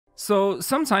So,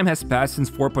 some time has passed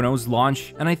since 4.0's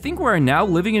launch, and I think we are now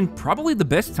living in probably the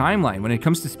best timeline when it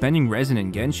comes to spending resin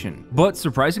in Genshin. But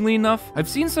surprisingly enough, I've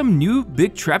seen some new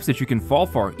big traps that you can fall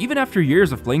for even after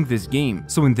years of playing this game.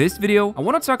 So in this video, I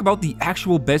want to talk about the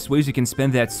actual best ways you can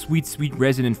spend that sweet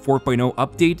resin in 4.0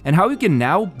 update, and how you can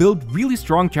now build really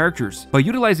strong characters by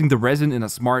utilizing the resin in a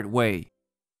smart way.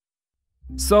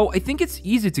 So, I think it's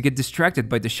easy to get distracted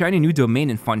by the shiny new domain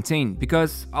in Fontaine,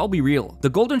 because, I'll be real, the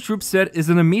Golden Troupe set is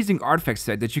an amazing artifact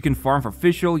set that you can farm for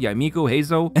Fischl, Yaimiko,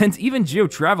 Heizo, and even Geo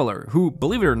Traveler, who,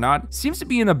 believe it or not, seems to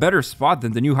be in a better spot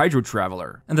than the new Hydro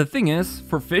Traveler. And the thing is,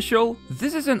 for Fischl,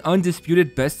 this is an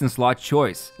undisputed best-in-slot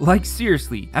choice. Like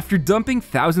seriously, after dumping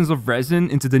thousands of resin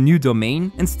into the new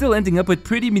domain, and still ending up with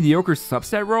pretty mediocre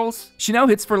subset rolls, she now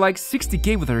hits for like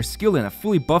 60k with her skill in a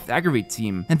fully buffed Aggravate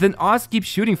team, and then Oz keeps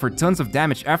shooting for tons of damage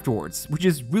afterwards, which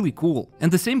is really cool.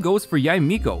 And the same goes for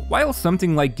Yaimiko. While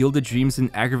something like Gilded Dreams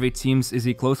in Aggravate teams is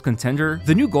a close contender,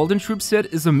 the new Golden Troupe set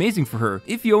is amazing for her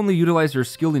if you only utilize her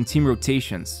skill in team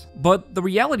rotations. But the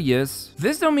reality is,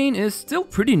 this domain is still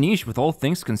pretty niche with all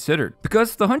things considered,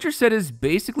 because the Hunter set is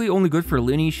basically only good for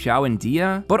Lini, Xiao, and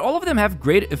Dia, but all of them have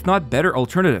great if not better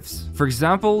alternatives. For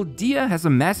example, Dia has a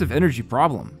massive energy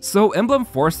problem, so Emblem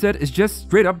 4 set is just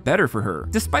straight up better for her,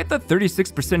 despite the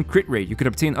 36% crit rate you could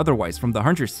obtain otherwise from the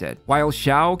Hunter set, while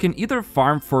Xiao can either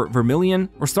farm for Vermilion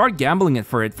or start gambling it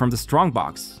for it from the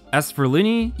Strongbox. As for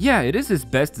Lini, yeah, it is his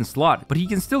best in slot, but he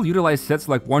can still utilize sets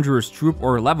like Wanderer's Troupe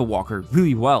or Lava Walker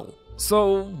really well.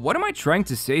 So, what am I trying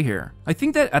to say here? I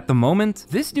think that at the moment,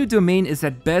 this new domain is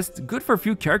at best good for a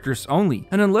few characters only,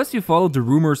 and unless you follow the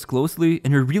rumors closely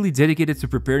and you're really dedicated to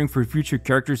preparing for future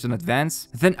characters in advance,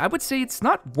 then I would say it's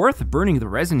not worth burning the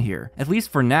resin here, at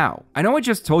least for now. I know I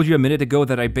just told you a minute ago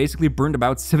that I basically burned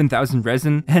about 7,000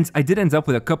 resin, and I did end up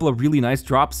with a couple of really nice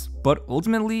drops, but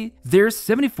ultimately, there's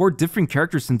 74 different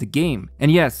characters in the game,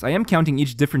 and yes, I am counting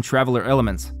each different traveler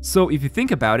element. So if you think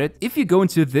about it, if you go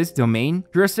into this domain,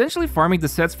 you're essentially farming the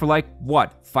sets for like,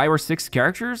 what, 5 or 6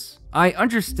 characters? I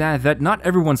understand that not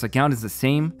everyone's account is the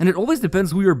same, and it always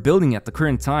depends who you're building at the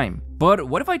current time. But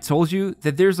what if I told you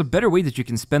that there's a better way that you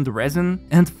can spend the resin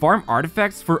and farm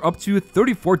artifacts for up to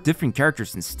 34 different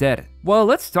characters instead? Well,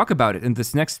 let's talk about it in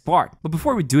this next part. But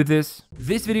before we do this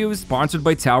video is sponsored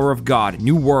by Tower of God: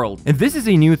 New World, and this is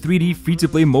a new 3D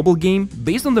free-to-play mobile game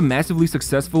based on the massively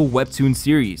successful webtoon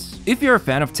series. If you're a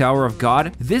fan of Tower of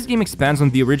God, this game expands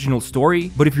on the original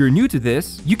story, but if you're new to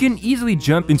this, you can easily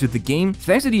jump into the game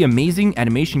thanks to the amazing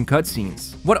animation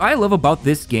cutscenes. What I love about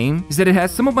this game is that it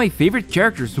has some of my favorite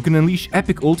characters who can unleash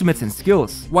epic ultimates and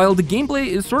skills, while the gameplay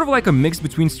is sort of like a mix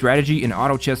between strategy and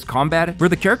auto chess combat, where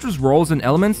the characters' roles and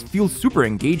elements feel super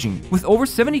engaging. With over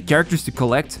 70 characters to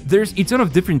collect, there's a ton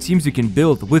of different teams you can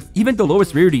build, with even the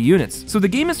lowest rarity units, so the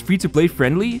game is free to play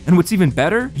friendly, and what's even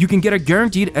better, you can get a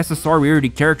guaranteed SSR rarity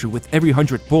character with every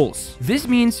 100 pulls. This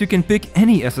means you can pick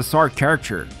any SSR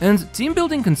character, and team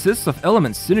building consists of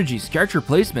elements, synergies, character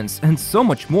placements, and so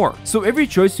much more, so every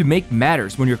choice you make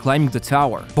matters when you're climbing the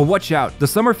tower. But watch out, the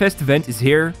Summerfest event is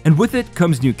here, and with it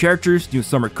comes new characters, new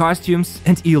summer costumes,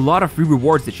 and a lot of free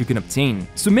rewards that you can obtain.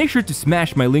 So make sure to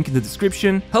smash my link in the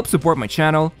description, help support my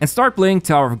channel, and start playing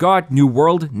Tower of God: New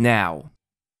World now.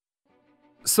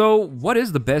 So, what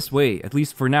is the best way, at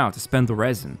least for now, to spend the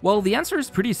resin? Well, the answer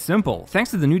is pretty simple, thanks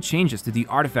to the new changes to the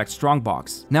Artifact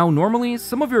Strongbox. Now, normally,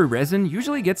 some of your resin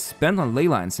usually gets spent on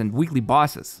leylines and weekly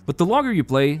bosses, but the longer you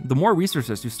play, the more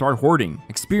resources you start hoarding.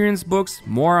 Experience books,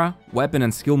 mora, weapon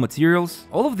and skill materials,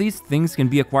 all of these things can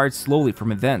be acquired slowly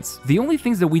from events. The only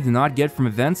things that we do not get from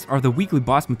events are the weekly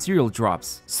boss material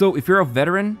drops. So, if you're a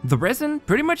veteran, the resin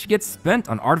pretty much gets spent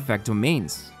on artifact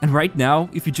domains. And right now,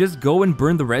 if you just go and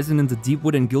burn the resin in the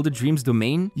Deepwood and Gilded Dreams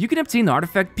domain, you can obtain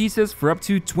artifact pieces for up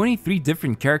to 23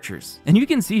 different characters. And you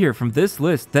can see here from this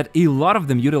list that a lot of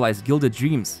them utilize Gilded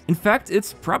Dreams. In fact,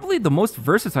 it's probably the most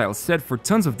versatile set for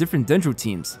tons of different Dendro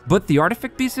teams. But the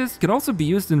artifact pieces can also be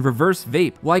used in reverse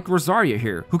vape, like Rosaria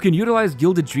here, who can utilize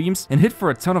Gilded Dreams and hit for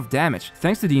a ton of damage,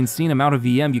 thanks to the insane amount of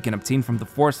EM you can obtain from the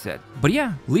 4 set. But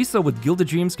yeah, Lisa with Gilded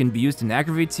Dreams can be used in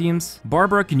Aggravate teams,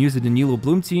 Barbara can use it in Nilo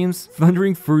Bloom teams,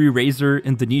 Thundering Fury Razor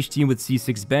in the niche team with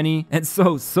C6 Benny, and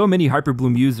so many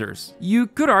Hyperbloom users. You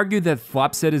could argue that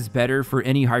Flop set is better for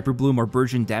any Hyperbloom or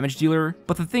Burgeon damage dealer,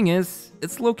 but the thing is,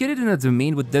 it's located in a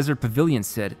domain with Desert Pavilion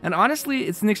set, and honestly,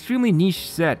 it's an extremely niche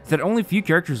set that only few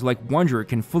characters like Wanderer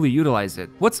can fully utilize it.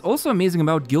 What's also amazing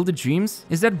about Gilded Dreams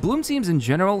is that Bloom teams in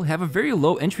general have a very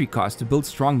low entry cost to build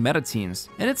strong meta teams,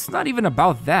 and it's not even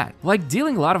about that. Like,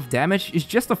 dealing a lot of damage is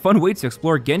just a fun way to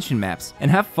explore Genshin maps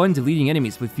and have fun deleting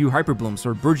enemies with few Hyperblooms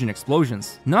or Burgeon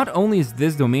explosions. Not only is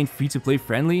this domain free to play gameplay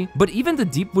friendly, but even the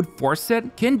Deepwood Force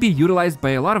set can be utilized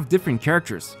by a lot of different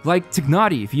characters, like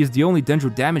Tignati if he is the only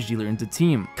Dendro damage dealer in the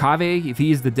team, Kaveh if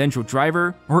he is the Dendro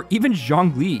driver, or even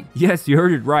Zhongli. Yes, you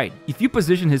heard it right. If you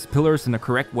position his pillars in the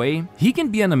correct way, he can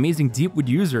be an amazing Deepwood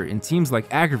user in teams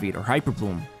like Aggravate or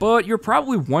Hyperbloom. But you're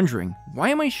probably wondering, why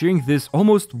am I sharing this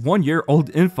almost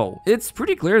 1-year-old info? It's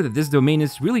pretty clear that this domain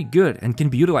is really good and can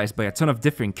be utilized by a ton of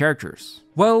different characters.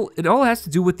 Well, it all has to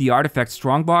do with the artifact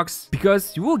strongbox,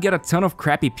 because you will get a ton of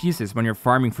crappy pieces when you're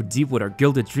farming for Deepwood or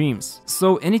Gilded Dreams.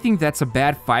 So anything that's a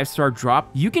bad 5-star drop,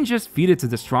 you can just feed it to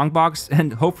the strongbox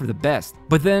and hope for the best.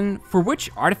 But then, for which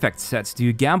artifact sets do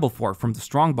you gamble for from the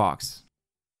strongbox?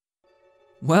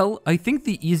 Well, I think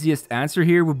the easiest answer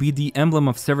here would be the Emblem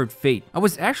of Severed Fate. I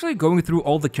was actually going through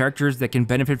all the characters that can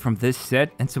benefit from this set,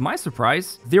 and to my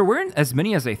surprise, there weren't as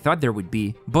many as I thought there would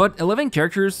be. But 11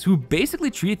 characters who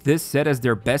basically treat this set as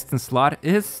their best in slot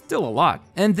is still a lot.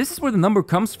 And this is where the number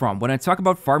comes from when I talk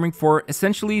about farming for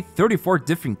essentially 34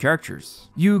 different characters.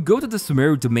 You go to the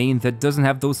Sumeru domain that doesn't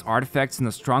have those artifacts in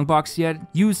the strongbox yet,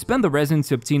 you spend the resin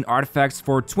to obtain artifacts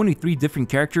for 23 different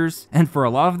characters, and for a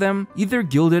lot of them, either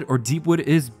Gilded or Deepwood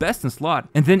is best in slot,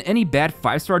 and then any bad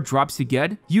 5-star drops you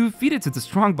get, you feed it to the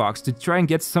strongbox to try and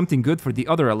get something good for the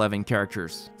other 11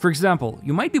 characters. For example,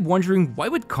 you might be wondering, why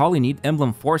would Kali need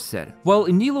Emblem Force set? Well,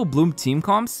 in Nilo Bloom team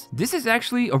comps, this is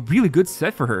actually a really good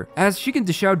set for her, as she can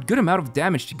dish out good amount of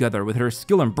damage together with her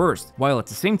skill and burst, while at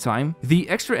the same time, the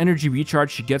extra energy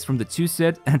recharge she gets from the 2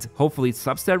 set and hopefully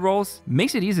substat rolls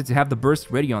makes it easy to have the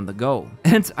burst ready on the go.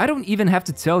 And I don't even have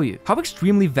to tell you how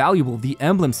extremely valuable the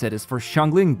Emblem set is for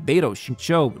Xiangling, Beidou, Xingqiu,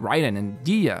 Raiden, and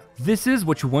Dia. This is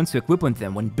what you want to equip on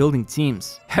them when building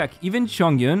teams. Heck, even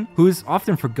Chongyun, who is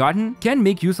often forgotten, can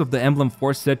make use of the Emblem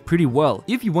Force set pretty well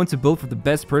if you want to build for the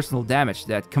best personal damage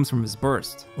that comes from his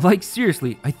burst. Like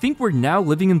seriously, I think we're now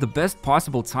living in the best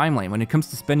possible timeline when it comes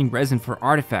to spending resin for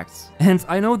artifacts. And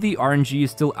I know the RNG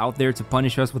is still out there to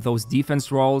punish us with those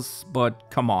defense rolls, but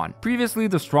come on. Previously,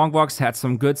 the Strongbox had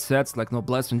some good sets like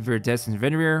Noblesse and Viridescence and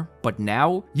Venrir, but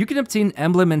now you can obtain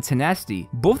Emblem and Tenacity,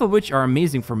 both of which are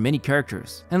amazing for many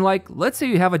characters. And like, let's say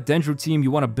you have a Dendro team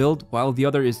you want to build while the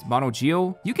other is Mono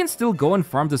Geo, you can still go and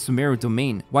farm the Sumeru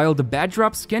domain, while the bad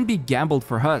drops can be gambled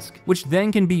for Husk, which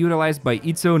then can be utilized by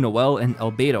Itto, Noel, and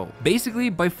Albedo. Basically,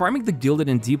 by farming the Gilded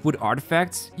and Deepwood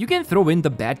artifacts, you can throw in the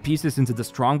bad pieces into the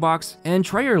Strongbox and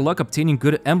try your luck obtaining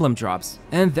good emblem drops,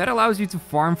 and that allows you to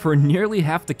farm for nearly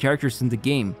half the characters in the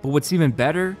game. But what's even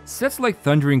better, sets like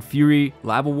Thundering Fury,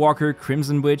 Lava Walker,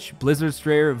 Crimson Witch, Blizzard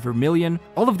Strayer, Vermilion,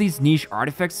 all of these niche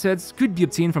artifact sets could be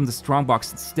obtained from the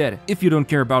Strongbox instead, if you don't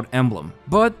care about emblem.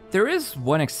 But there is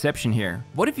one exception here.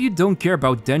 What if you don't care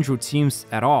about Dendro teams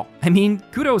at all? I mean,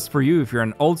 kudos for you if you're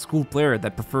an old school player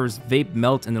that prefers Vape,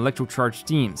 Melt, and Electrocharge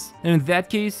teams. And in that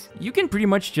case, you can pretty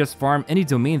much just farm any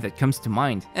domain that comes to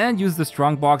mind, and use the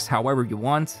Strongbox however you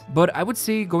want. But I would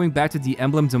say going back to the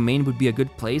emblem domain would be a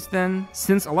good place then,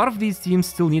 since a lot of these teams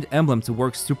still need emblem to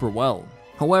work super well.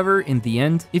 However, in the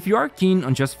end, if you are keen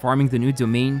on just farming the new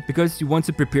domain because you want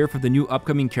to prepare for the new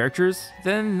upcoming characters,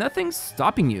 then nothing's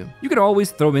stopping you. You could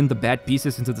always throw in the bad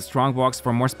pieces into the Strongbox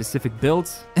for more specific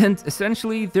builds, and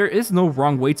essentially, there is no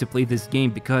wrong way to play this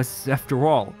game because, after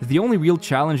all, the only real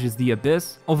challenge is the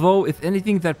Abyss, although if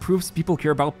anything that proves people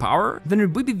care about power, then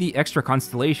it would be the extra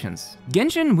constellations.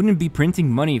 Genshin wouldn't be printing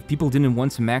money if people didn't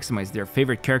want to maximize their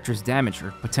favorite character's damage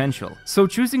or potential, so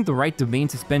choosing the right domain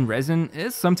to spend resin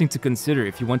is something to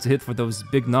consider if you want to hit for those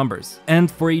big numbers.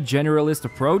 And for a generalist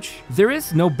approach, there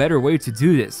is no better way to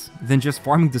do this than just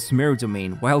farming the Sumeru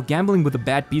domain while gambling with the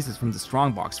bad pieces from the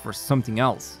Strongbox for something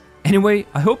else. Anyway,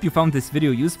 I hope you found this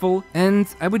video useful, and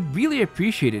I would really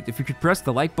appreciate it if you could press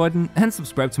the like button and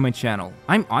subscribe to my channel.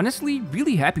 I'm honestly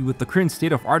really happy with the current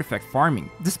state of artifact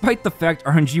farming, despite the fact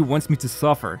RNG wants me to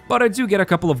suffer. But I do get a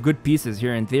couple of good pieces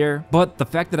here and there, but the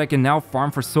fact that I can now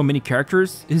farm for so many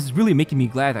characters is really making me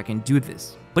glad I can do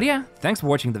this. But yeah, thanks for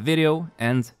watching the video,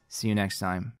 and see you next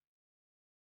time.